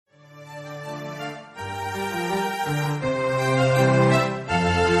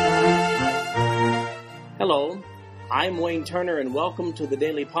I'm Wayne Turner, and welcome to the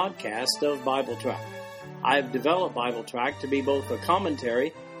daily podcast of Bible Track. I've developed Bible Track to be both a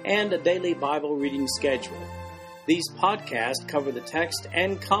commentary and a daily Bible reading schedule. These podcasts cover the text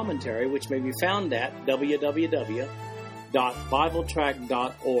and commentary, which may be found at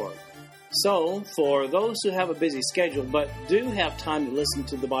www.bibletrack.org. So, for those who have a busy schedule but do have time to listen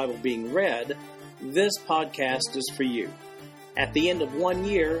to the Bible being read, this podcast is for you. At the end of 1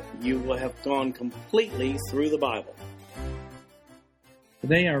 year, you will have gone completely through the Bible.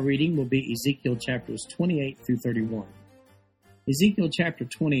 Today our reading will be Ezekiel chapters 28 through 31. Ezekiel chapter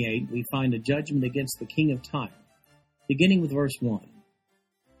 28, we find a judgment against the king of Tyre. Beginning with verse 1.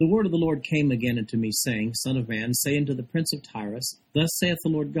 The word of the Lord came again unto me, saying, Son of man, say unto the prince of Tyrus, Thus saith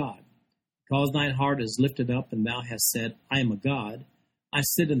the Lord God, Because thine heart is lifted up, and thou hast said, I am a god, I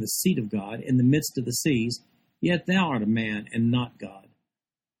sit in the seat of God, in the midst of the seas, yet thou art a man, and not God.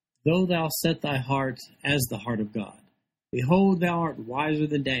 Though thou set thy heart as the heart of God, behold, thou art wiser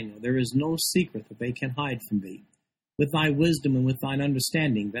than Daniel. There is no secret that they can hide from thee. With thy wisdom and with thine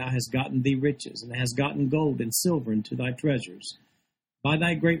understanding thou hast gotten thee riches, and hast gotten gold and silver into thy treasures. By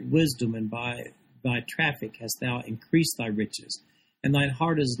thy great wisdom and by thy traffic hast thou increased thy riches, and thine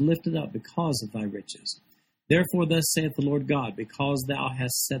heart is lifted up because of thy riches. Therefore thus saith the Lord God, Because thou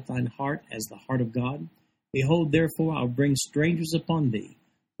hast set thine heart as the heart of God, behold, therefore I will bring strangers upon thee,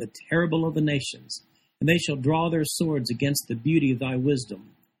 the terrible of the nations, and they shall draw their swords against the beauty of thy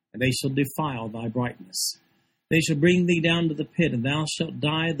wisdom, and they shall defile thy brightness. They shall bring thee down to the pit, and thou shalt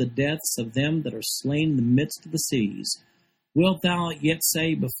die the deaths of them that are slain in the midst of the seas. Wilt thou yet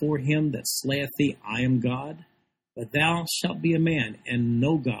say before him that slayeth thee, I am God? But thou shalt be a man, and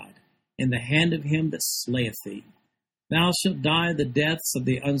no God, in the hand of him that slayeth thee. Thou shalt die the deaths of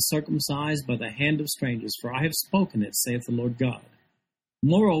the uncircumcised by the hand of strangers, for I have spoken it, saith the Lord God.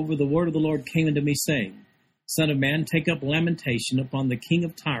 Moreover, the word of the Lord came unto me, saying, Son of man, take up lamentation upon the king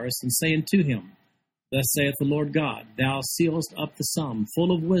of Tyrus, and say unto him, Thus saith the Lord God, Thou sealest up the sum,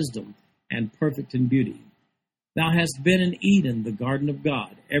 full of wisdom, and perfect in beauty. Thou hast been in Eden, the garden of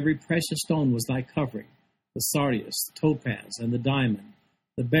God. Every precious stone was thy covering, the sardius, the topaz, and the diamond,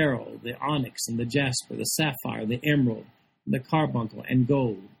 the beryl, the onyx, and the jasper, the sapphire, the emerald, and the carbuncle, and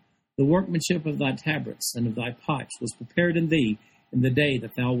gold. The workmanship of thy tabrets and of thy pots was prepared in thee in the day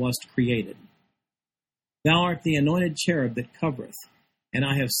that thou wast created. Thou art the anointed cherub that covereth, and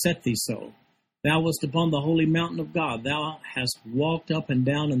I have set thee so. Thou wast upon the holy mountain of God. Thou hast walked up and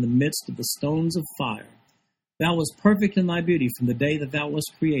down in the midst of the stones of fire. Thou wast perfect in thy beauty from the day that thou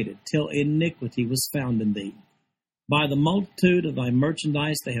wast created, till iniquity was found in thee. By the multitude of thy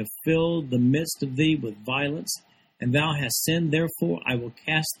merchandise they have filled the midst of thee with violence, and thou hast sinned. Therefore I will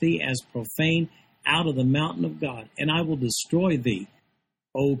cast thee as profane out of the mountain of God, and I will destroy thee,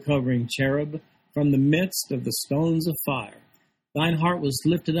 O covering cherub, from the midst of the stones of fire. Thine heart was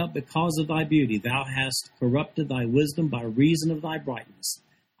lifted up because of thy beauty. Thou hast corrupted thy wisdom by reason of thy brightness.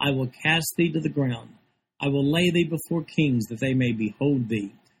 I will cast thee to the ground. I will lay thee before kings, that they may behold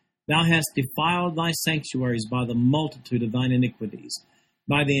thee. Thou hast defiled thy sanctuaries by the multitude of thine iniquities.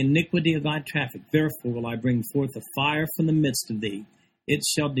 By the iniquity of thy traffic, therefore will I bring forth a fire from the midst of thee. It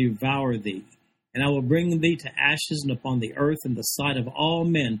shall devour thee. And I will bring thee to ashes and upon the earth in the sight of all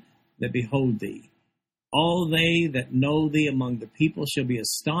men that behold thee. All they that know thee among the people shall be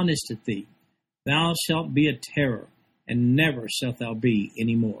astonished at thee. Thou shalt be a terror, and never shalt thou be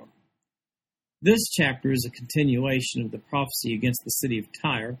any more. This chapter is a continuation of the prophecy against the city of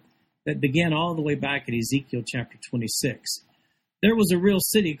Tyre that began all the way back at Ezekiel chapter 26. There was a real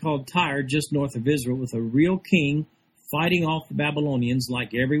city called Tyre just north of Israel with a real king fighting off the Babylonians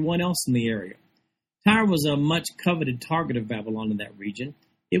like everyone else in the area. Tyre was a much coveted target of Babylon in that region.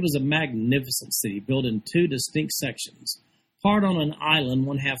 It was a magnificent city built in two distinct sections, part on an island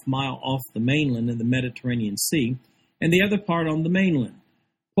 1/2 mile off the mainland in the Mediterranean Sea, and the other part on the mainland.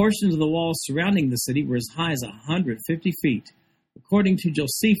 Portions of the walls surrounding the city were as high as 150 feet. According to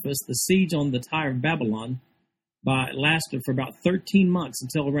Josephus, the siege on the Tyre of Babylon lasted for about 13 months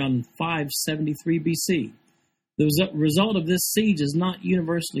until around 573 BC. The result of this siege is not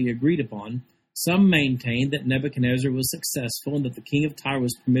universally agreed upon. Some maintain that Nebuchadnezzar was successful and that the king of Tyre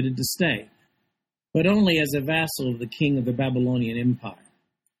was permitted to stay, but only as a vassal of the king of the Babylonian Empire.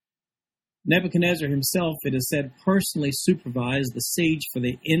 Nebuchadnezzar himself, it is said, personally supervised the siege for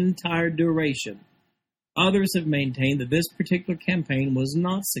the entire duration. Others have maintained that this particular campaign was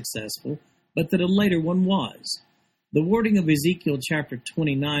not successful, but that a later one was. The wording of Ezekiel chapter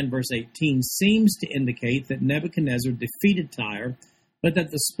 29, verse 18, seems to indicate that Nebuchadnezzar defeated Tyre, but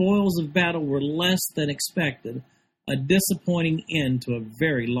that the spoils of battle were less than expected, a disappointing end to a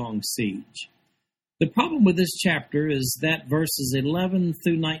very long siege. The problem with this chapter is that verses 11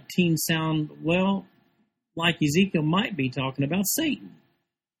 through 19 sound, well, like Ezekiel might be talking about Satan.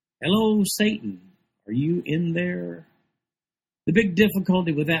 Hello, Satan. Are you in there? The big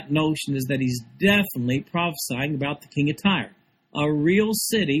difficulty with that notion is that he's definitely prophesying about the king of Tyre, a real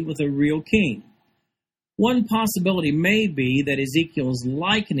city with a real king. One possibility may be that Ezekiel is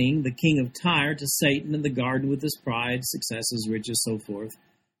likening the king of Tyre to Satan in the garden with his pride, successes, riches, so forth.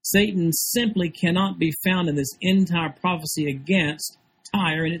 Satan simply cannot be found in this entire prophecy against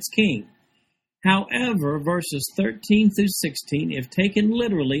Tyre and its king. However, verses 13 through 16, if taken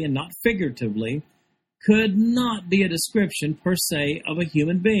literally and not figuratively, could not be a description per se of a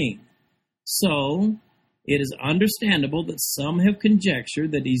human being. So, it is understandable that some have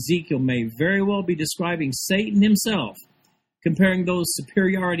conjectured that Ezekiel may very well be describing Satan himself, comparing those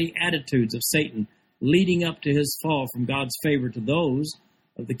superiority attitudes of Satan leading up to his fall from God's favor to those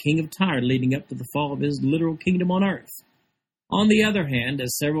of the king of Tyre leading up to the fall of his literal kingdom on earth. On the other hand,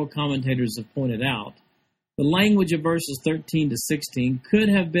 as several commentators have pointed out, the language of verses 13 to 16 could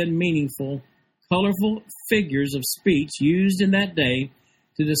have been meaningful, colorful figures of speech used in that day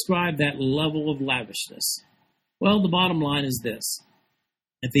to describe that level of lavishness. Well, the bottom line is this.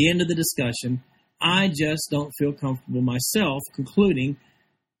 At the end of the discussion, I just don't feel comfortable myself concluding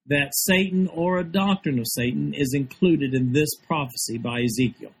that Satan or a doctrine of Satan is included in this prophecy by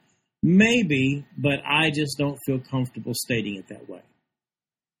Ezekiel. Maybe, but I just don't feel comfortable stating it that way.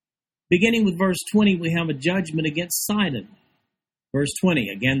 Beginning with verse 20, we have a judgment against Sidon. Verse 20,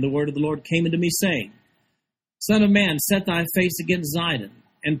 again the word of the Lord came unto me, saying, Son of man, set thy face against Zidon,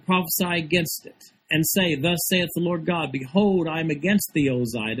 and prophesy against it, and say, Thus saith the Lord God, Behold, I am against thee, O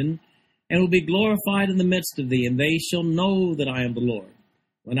Zidon, and will be glorified in the midst of thee, and they shall know that I am the Lord,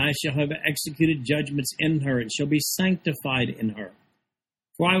 when I shall have executed judgments in her, and shall be sanctified in her.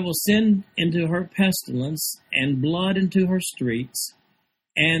 For I will send into her pestilence, and blood into her streets,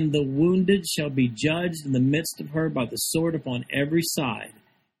 and the wounded shall be judged in the midst of her by the sword upon every side,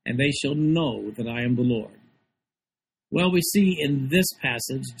 and they shall know that I am the Lord. Well, we see in this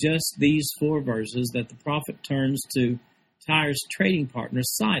passage, just these 4 verses, that the prophet turns to Tyre's trading partner,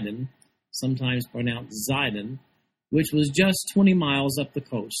 Sidon, sometimes pronounced Zidon, which was just 20 miles up the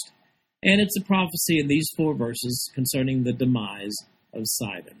coast. And it's a prophecy in these 4 verses concerning the demise of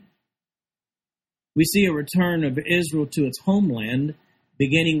Sidon. We see a return of Israel to its homeland,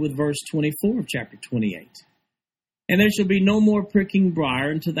 beginning with verse 24 of chapter 28. And there shall be no more pricking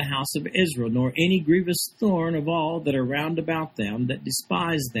briar into the house of Israel, nor any grievous thorn of all that are round about them that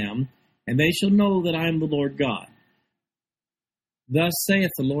despise them, and they shall know that I am the Lord God. Thus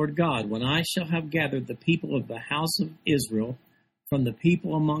saith the Lord God, When I shall have gathered the people of the house of Israel from the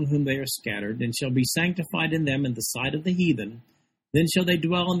people among whom they are scattered, and shall be sanctified in them in the sight of the heathen, then shall they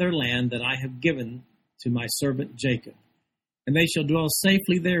dwell in their land that I have given to my servant Jacob. And they shall dwell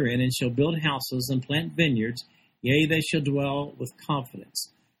safely therein, and shall build houses and plant vineyards, yea, they shall dwell with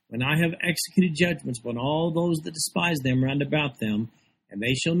confidence. When I have executed judgments upon all those that despise them round about them, and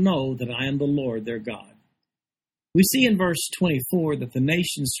they shall know that I am the Lord their God. We see in verse 24 that the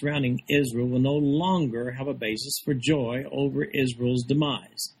nations surrounding Israel will no longer have a basis for joy over Israel's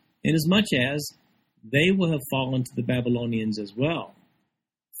demise, inasmuch as they will have fallen to the Babylonians as well.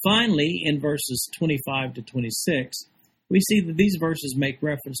 Finally, in verses 25 to 26, we see that these verses make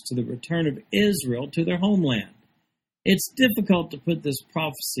reference to the return of Israel to their homeland. It's difficult to put this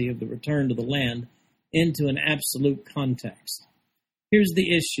prophecy of the return to the land into an absolute context. Here's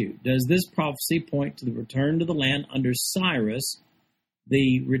the issue. Does this prophecy point to the return to the land under Cyrus,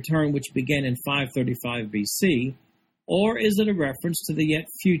 the return which began in 535 BC, or is it a reference to the yet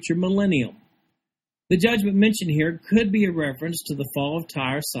future millennium? The judgment mentioned here could be a reference to the fall of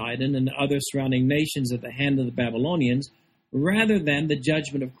Tyre, Sidon, and other surrounding nations at the hand of the Babylonians, rather than the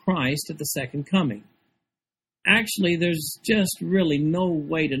judgment of Christ at the second coming. Actually, there's just really no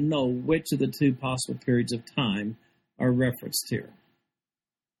way to know which of the 2 possible periods of time are referenced here.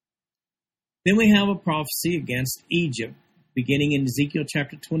 Then we have a prophecy against Egypt, beginning in Ezekiel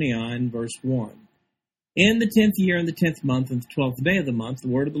chapter 29, verse 1. In the 10th year, in the 10th month, and the 12th day of the month, the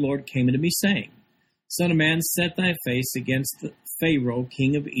word of the Lord came unto me, saying, Son of man, set thy face against the Pharaoh,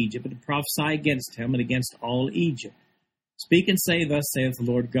 king of Egypt, and prophesy against him and against all Egypt. Speak and say, Thus saith the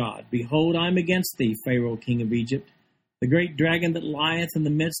Lord God, Behold, I am against thee, Pharaoh, king of Egypt, the great dragon that lieth in the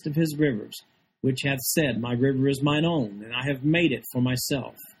midst of his rivers, which hath said, My river is mine own, and I have made it for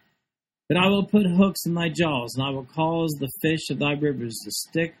myself. But I will put hooks in thy jaws, and I will cause the fish of thy rivers to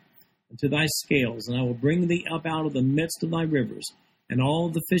stick unto thy scales, and I will bring thee up out of the midst of thy rivers, and all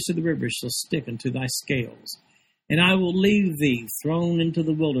the fish of the rivers shall stick unto thy scales. And I will leave thee thrown into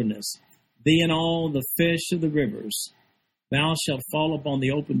the wilderness, thee and all the fish of the rivers. Thou shalt fall upon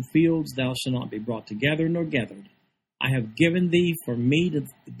the open fields, thou shalt not be brought together nor gathered. I have given thee for meat of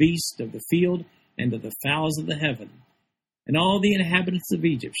the beast of the field and of the fowls of the heaven. And all the inhabitants of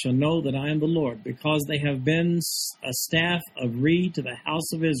Egypt shall know that I am the Lord, because they have been a staff of reed to the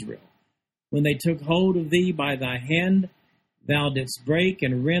house of Israel. When they took hold of thee by thy hand, thou didst break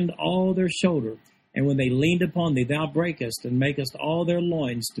and rend all their shoulder. And when they leaned upon thee, thou breakest and makest all their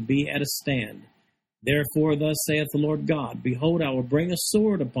loins to be at a stand. Therefore thus saith the Lord God, Behold, I will bring a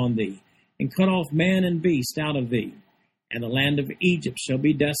sword upon thee, and cut off man and beast out of thee. And the land of Egypt shall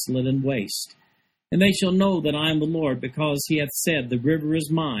be desolate and waste. And they shall know that I am the Lord, because he hath said, The river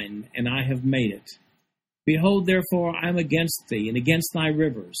is mine, and I have made it. Behold, therefore, I am against thee, and against thy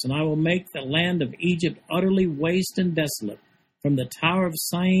rivers, and I will make the land of Egypt utterly waste and desolate, from the tower of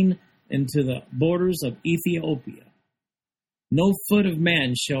Syene into the borders of Ethiopia. No foot of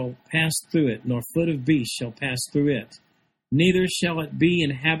man shall pass through it, nor foot of beast shall pass through it, neither shall it be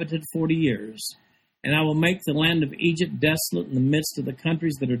inhabited 40 years. And I will make the land of Egypt desolate in the midst of the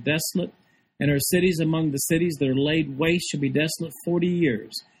countries that are desolate, and her cities among the cities that are laid waste shall be desolate 40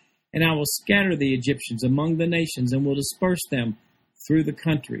 years. And I will scatter the Egyptians among the nations, and will disperse them through the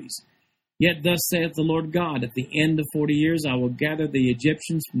countries. Yet thus saith the Lord God, At the end of 40 years I will gather the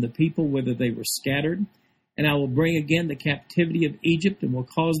Egyptians from the people whither they were scattered, and I will bring again the captivity of Egypt, and will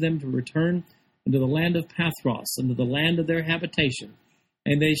cause them to return into the land of Pathros, into the land of their habitation,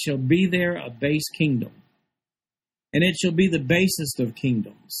 and they shall be there a base kingdom. And it shall be the basest of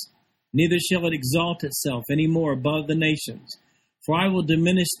kingdoms, neither shall it exalt itself any more above the nations. For I will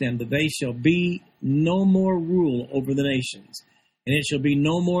diminish them, that they shall be no more rule over the nations. And it shall be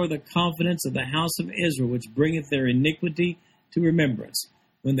no more the confidence of the house of Israel, which bringeth their iniquity to remembrance,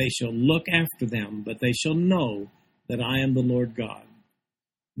 when they shall look after them, but they shall know that I am the Lord God.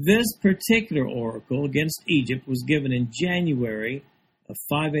 This particular oracle against Egypt was given in January of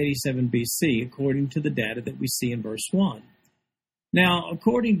 587 BC, according to the data that we see in verse 1. Now,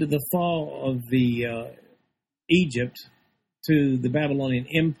 according to the fall of the Egypt to the Babylonian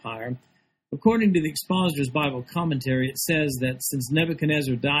Empire, according to the Expositor's Bible Commentary, it says that since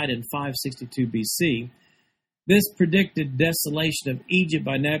Nebuchadnezzar died in 562 BC, this predicted desolation of Egypt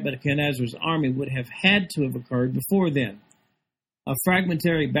by Nebuchadnezzar's army would have had to have occurred before then. A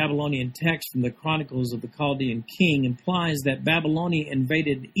fragmentary Babylonian text from the Chronicles of the Chaldean King implies that Babylonia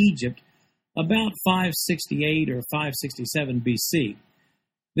invaded Egypt about 568 or 567 BC.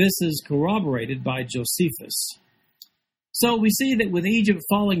 This is corroborated by Josephus. So we see that with Egypt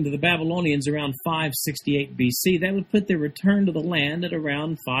falling to the Babylonians around 568 BC, that would put their return to the land at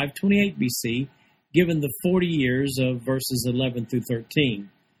around 528 BC, given the 40 years of verses 11 through 13.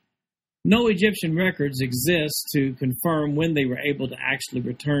 No Egyptian records exist to confirm when they were able to actually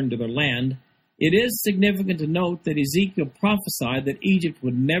return to their land. It is significant to note that Ezekiel prophesied that Egypt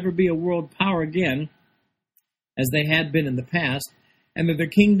would never be a world power again, as they had been in the past, and that their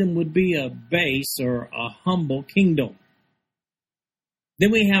kingdom would be a base or a humble kingdom. Then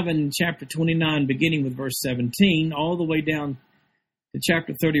we have in chapter 29, beginning with verse 17, all the way down to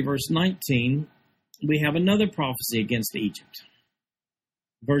chapter 30, verse 19, we have another prophecy against Egypt.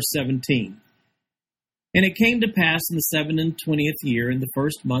 Verse 17. And it came to pass in the 27th year, in the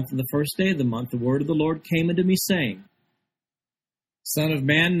first month, in the first day of the month, the word of the Lord came unto me, saying, Son of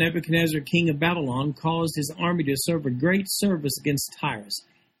man, Nebuchadnezzar, king of Babylon, caused his army to serve a great service against Tyrus.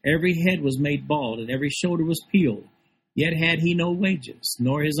 Every head was made bald, and every shoulder was peeled. Yet had he no wages,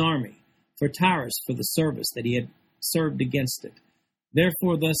 nor his army, for Tyrus, for the service that he had served against it.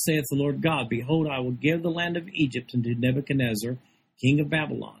 Therefore thus saith the Lord God, Behold, I will give the land of Egypt unto Nebuchadnezzar, king of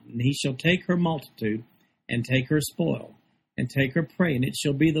Babylon, and he shall take her multitude, and take her spoil, and take her prey, and it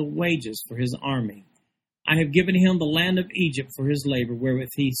shall be the wages for his army. I have given him the land of Egypt for his labor, wherewith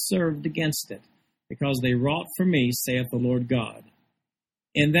he served against it, because they wrought for me, saith the Lord God.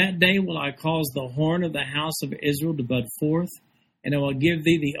 In that day will I cause the horn of the house of Israel to bud forth, and I will give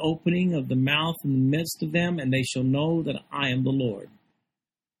thee the opening of the mouth in the midst of them, and they shall know that I am the Lord.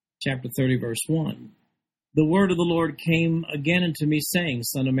 Chapter 30, verse 1. The word of the Lord came again unto me, saying,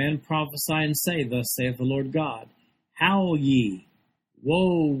 Son of man, prophesy and say, Thus saith the Lord God, Howl ye,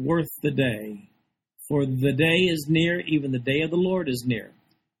 woe worth the day, for the day is near, even the day of the Lord is near.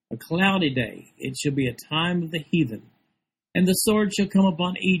 A cloudy day, it shall be a time of the heathen. And the sword shall come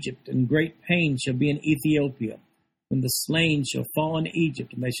upon Egypt, and great pain shall be in Ethiopia, when the slain shall fall in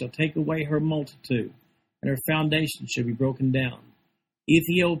Egypt, and they shall take away her multitude, and her foundation shall be broken down.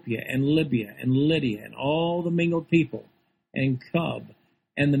 Ethiopia, and Libya, and Lydia, and all the mingled people, and Cub,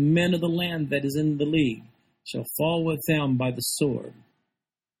 and the men of the land that is in the league, shall fall with them by the sword.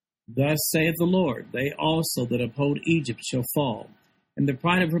 Thus saith the Lord, they also that uphold Egypt shall fall, and the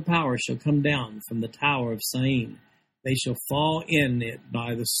pride of her power shall come down from the tower of Syene. They shall fall in it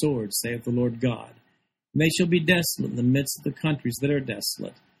by the sword, saith the Lord God. And they shall be desolate in the midst of the countries that are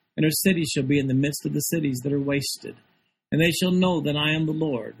desolate, and her cities shall be in the midst of the cities that are wasted. And they shall know that I am the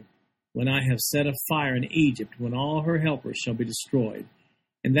Lord, when I have set a fire in Egypt, when all her helpers shall be destroyed.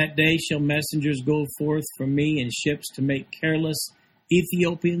 In that day shall messengers go forth from me in ships to make careless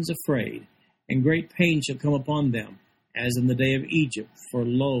Ethiopians afraid, and great pain shall come upon them, as in the day of Egypt, for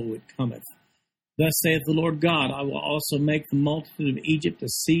lo, it cometh. Thus saith the Lord God, I will also make the multitude of Egypt to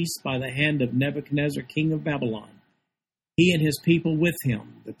cease by the hand of Nebuchadnezzar king of Babylon. He and his people with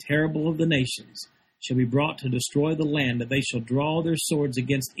him, the terrible of the nations, shall be brought to destroy the land, and they shall draw their swords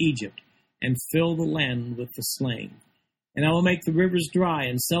against Egypt, and fill the land with the slain. And I will make the rivers dry,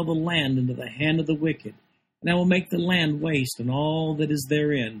 and sell the land into the hand of the wicked. And I will make the land waste, and all that is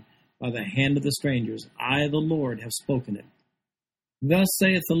therein, by the hand of the strangers. I, the Lord, have spoken it. Thus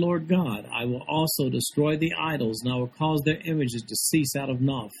saith the Lord God, I will also destroy the idols, and I will cause their images to cease out of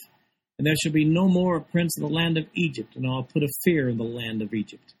Noph. And there shall be no more a prince in the land of Egypt, and I will put a fear in the land of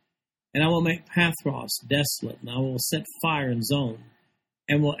Egypt. And I will make Pathros desolate, and I will set fire in Zon,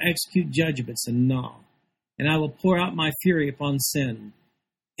 and will execute judgments in Nah. And I will pour out my fury upon Sin,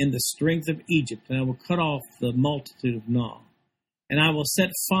 in the strength of Egypt, and I will cut off the multitude of Nah. And I will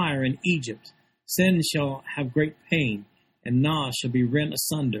set fire in Egypt. Sin shall have great pain, and Nah shall be rent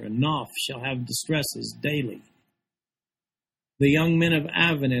asunder, and Noph shall have distresses daily. The young men of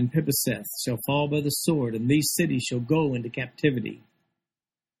Aven and Pibeseth shall fall by the sword, and these cities shall go into captivity.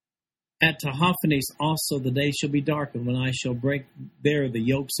 At Tahaphanes also the day shall be darkened, when I shall break there the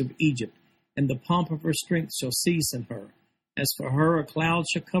yokes of Egypt, and the pomp of her strength shall cease in her. As for her, a cloud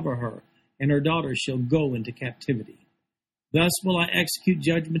shall cover her, and her daughters shall go into captivity. Thus will I execute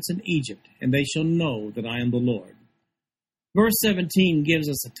judgments in Egypt, and they shall know that I am the Lord. Verse 17 gives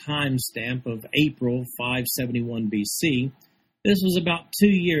us a time stamp of April 571 BC. This was about 2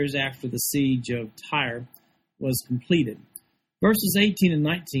 years after the siege of Tyre was completed. Verses 18 and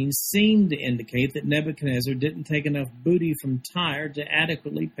 19 seem to indicate that Nebuchadnezzar didn't take enough booty from Tyre to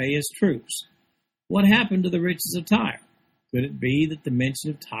adequately pay his troops. What happened to the riches of Tyre? Could it be that the mention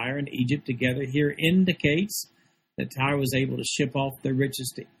of Tyre and Egypt together here indicates that Tyre was able to ship off their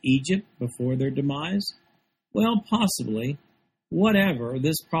riches to Egypt before their demise? Well, possibly. Whatever,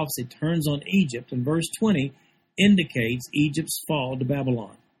 this prophecy turns on Egypt, and verse 20 indicates Egypt's fall to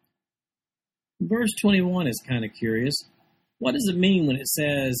Babylon. Verse 21 is kind of curious. What does it mean when it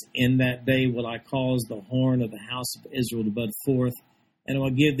says, in that day will I cause the horn of the house of Israel to bud forth, and I will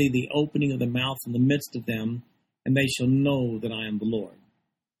give thee the opening of the mouth in the midst of them, and they shall know that I am the Lord?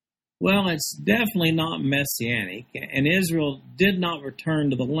 Well, it's definitely not messianic, and Israel did not return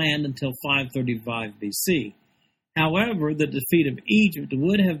to the land until 535 BC. However, the defeat of Egypt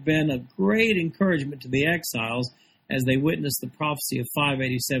would have been a great encouragement to the exiles as they witnessed the prophecy of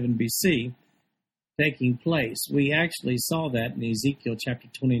 587 BC taking place. We actually saw that in Ezekiel chapter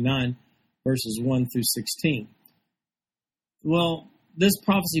 29, verses 1 through 16. Well, this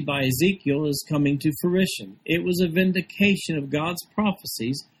prophecy by Ezekiel is coming to fruition. It was a vindication of God's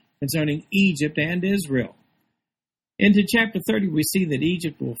prophecies concerning Egypt and Israel. Into chapter 30, we see that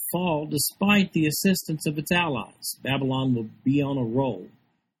Egypt will fall despite the assistance of its allies. Babylon will be on a roll.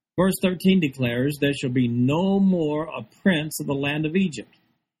 Verse 13 declares, there shall be no more a prince of the land of Egypt.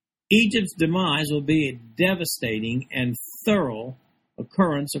 Egypt's demise will be a devastating and thorough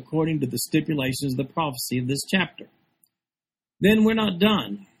occurrence according to the stipulations of the prophecy of this chapter. Then we're not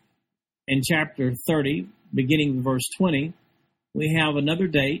done. In chapter 30, beginning with verse 20, we have another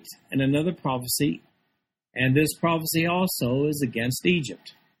date and another prophecy, and this prophecy also is against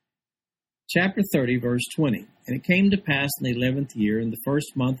Egypt. Chapter 30, verse 20. And it came to pass in the 11th year, in the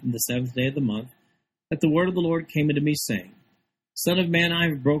first month, in the 7th day of the month, that the word of the Lord came unto me, saying, Son of man, I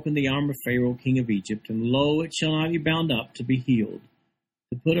have broken the arm of Pharaoh king of Egypt, and lo, it shall not be bound up to be healed,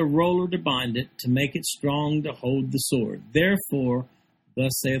 to put a roller to bind it, to make it strong to hold the sword. Therefore,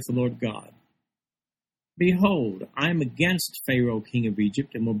 thus saith the Lord God, Behold, I am against Pharaoh king of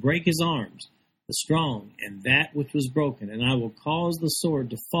Egypt, and will break his arms, the strong, and that which was broken, and I will cause the sword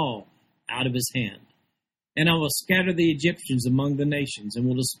to fall out of his hand. And I will scatter the Egyptians among the nations, and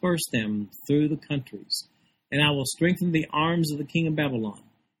will disperse them through the countries. And I will strengthen the arms of the king of Babylon,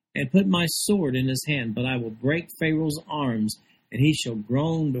 and put my sword in his hand. But I will break Pharaoh's arms, and he shall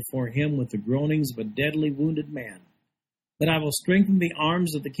groan before him with the groanings of a deadly wounded man. But I will strengthen the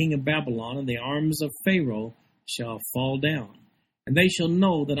arms of the king of Babylon, and the arms of Pharaoh shall fall down. And they shall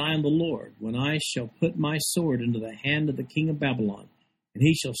know that I am the Lord, when I shall put my sword into the hand of the king of Babylon, and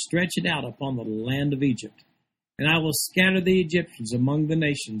he shall stretch it out upon the land of Egypt. And I will scatter the Egyptians among the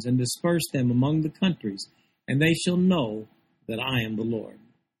nations, and disperse them among the countries, and they shall know that I am the Lord.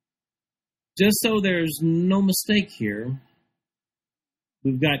 Just so there's no mistake here,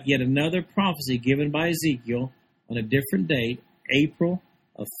 we've got yet another prophecy given by Ezekiel on a different date, April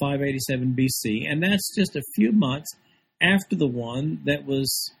of 587 BC, and that's just a few months after the one that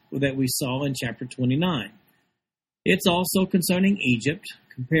we saw in chapter 29. It's also concerning Egypt.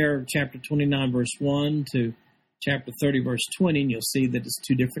 Compare chapter 29 verse 1 to chapter 30 verse 20, and you'll see that it's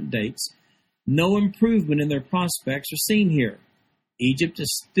two different dates. No improvement in their prospects are seen here. Egypt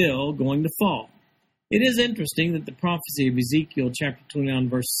is still going to fall. It is interesting that the prophecy of Ezekiel chapter 29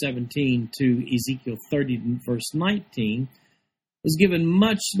 verse 17 to Ezekiel 30 verse 19 was given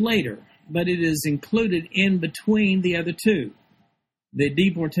much later, but it is included in between the other two. The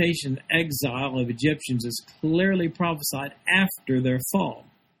deportation exile of Egyptians is clearly prophesied after their fall.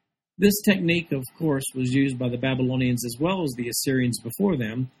 This technique, of course, was used by the Babylonians as well as the Assyrians before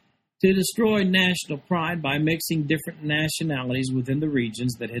them to destroy national pride by mixing different nationalities within the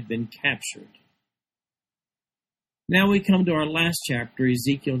regions that had been captured. Now we come to our last chapter,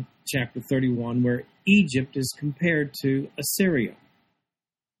 Ezekiel chapter 31, where Egypt is compared to Assyria.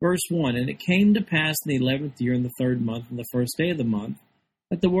 Verse 1, And it came to pass in the 11th year in the 3rd month, in the 1st day of the month,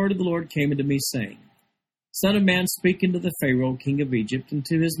 that the word of the Lord came unto me, saying, Son of man, speak unto the Pharaoh, king of Egypt, and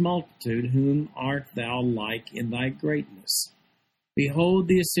to his multitude, whom art thou like in thy greatness? Behold,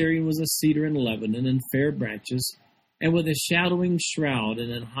 the Assyrian was a cedar in Lebanon, and fair branches, and with a shadowing shroud,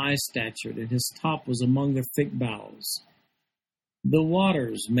 and in high stature, and his top was among the thick boughs. The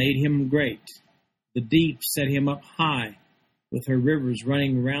waters made him great, the deep set him up high, with her rivers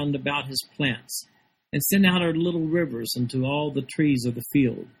running round about his plants, and sent out her little rivers unto all the trees of the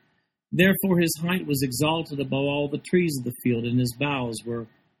field. Therefore his height was exalted above all the trees of the field, and his boughs were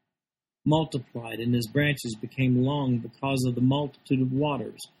multiplied, and his branches became long because of the multitude of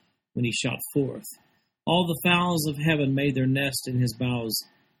waters when he shot forth. All the fowls of heaven made their nest in his boughs,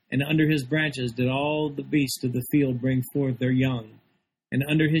 and under his branches did all the beasts of the field bring forth their young, and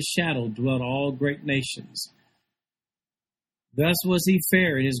under his shadow dwelt all great nations. Thus was he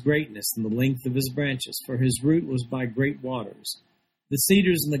fair in his greatness and the length of his branches, for his root was by great waters. The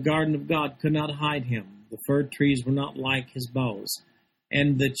cedars in the garden of God could not hide him. The fir trees were not like his boughs,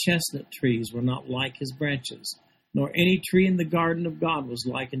 and the chestnut trees were not like his branches, nor any tree in the garden of God was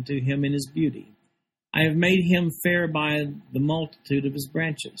like unto him in his beauty. I have made him fair by the multitude of his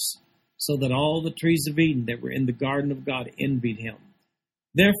branches, so that all the trees of Eden that were in the garden of God envied him.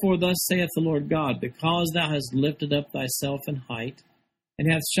 Therefore thus saith the Lord God, because thou hast lifted up thyself in height, and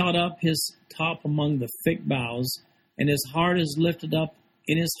hast shot up his top among the thick boughs, and his heart is lifted up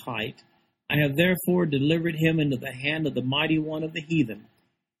in his height, I have therefore delivered him into the hand of the mighty one of the heathen.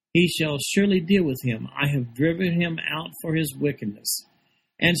 He shall surely deal with him. I have driven him out for his wickedness.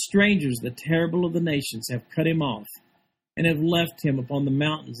 And strangers, the terrible of the nations, have cut him off, and have left him upon the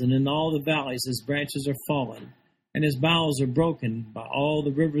mountains, and in all the valleys his branches are fallen, and his boughs are broken by all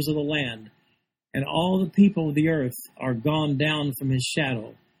the rivers of the land, and all the people of the earth are gone down from his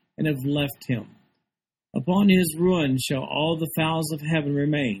shadow, and have left him. Upon his ruin shall all the fowls of heaven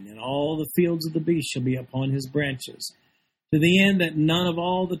remain, and all the fields of the beasts shall be upon his branches, to the end that none of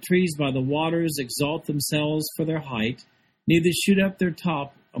all the trees by the waters exalt themselves for their height, neither shoot up their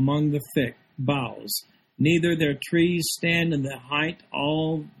top among the thick boughs, neither their trees stand in the height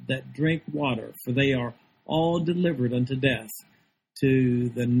all that drink water, for they are all delivered unto death, to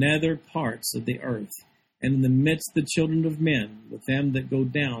the nether parts of the earth, and in the midst of the children of men, with them that go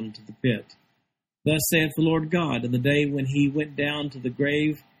down to the pit. Thus saith the Lord God, in the day when he went down to the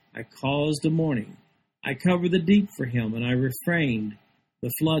grave, I caused a mourning. I covered the deep for him, and I refrained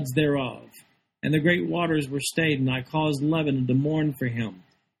the floods thereof. And the great waters were stayed, and I caused Lebanon to mourn for him,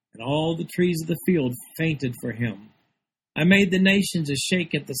 and all the trees of the field fainted for him. I made the nations to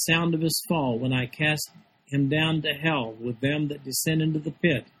shake at the sound of his fall, when I cast him down to hell with them that descend into the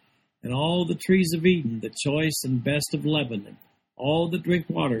pit, and all the trees of Eden, the choice and best of Lebanon, all that drink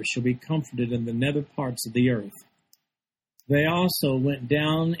water shall be comforted in the nether parts of the earth. They also went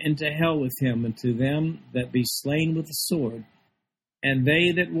down into hell with him, and to them that be slain with the sword, and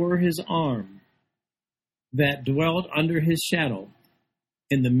they that were his arm, that dwelt under his shadow,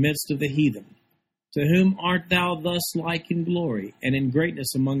 in the midst of the heathen. To whom art thou thus like in glory, and in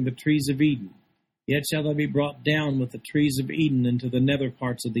greatness among the trees of Eden? Yet shalt thou be brought down with the trees of Eden into the nether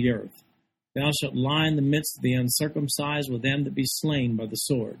parts of the earth. Thou shalt lie in the midst of the uncircumcised with them that be slain by the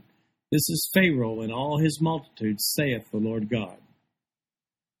sword. This is Pharaoh and all his multitude, saith the Lord God.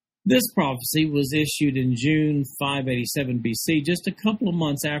 This prophecy was issued in June 587 BC, just a couple of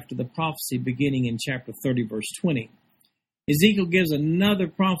months after the prophecy beginning in chapter 30, verse 20. Ezekiel gives another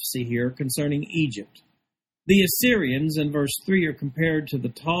prophecy here concerning Egypt. The Assyrians in verse 3 are compared to the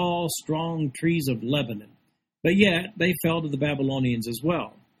tall, strong trees of Lebanon, but yet they fell to the Babylonians as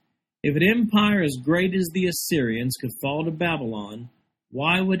well. If an empire as great as the Assyrians could fall to Babylon,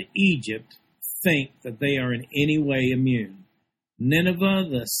 why would Egypt think that they are in any way immune? Nineveh,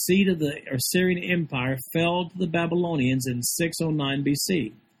 the seat of the Assyrian Empire, fell to the Babylonians in 609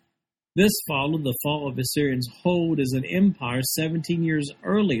 BC. This followed the fall of Assyrian's hold as an empire 17 years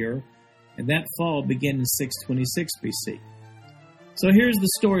earlier, and that fall began in 626 BC. So here's the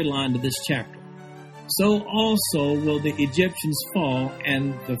storyline to this chapter. So also will the Egyptians fall,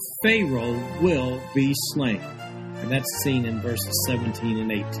 and the Pharaoh will be slain. And that's seen in verses 17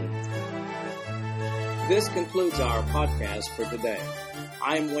 and 18. This concludes our podcast for today.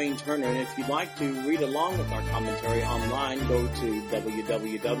 I'm Wayne Turner, and if you'd like to read along with our commentary online, go to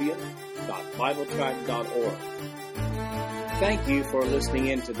www.bibletrack.org. Thank you for listening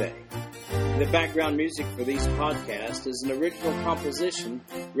in today. The background music for these podcasts is an original composition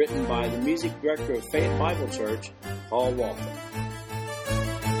written by the music director of Faith Bible Church, Paul Walker.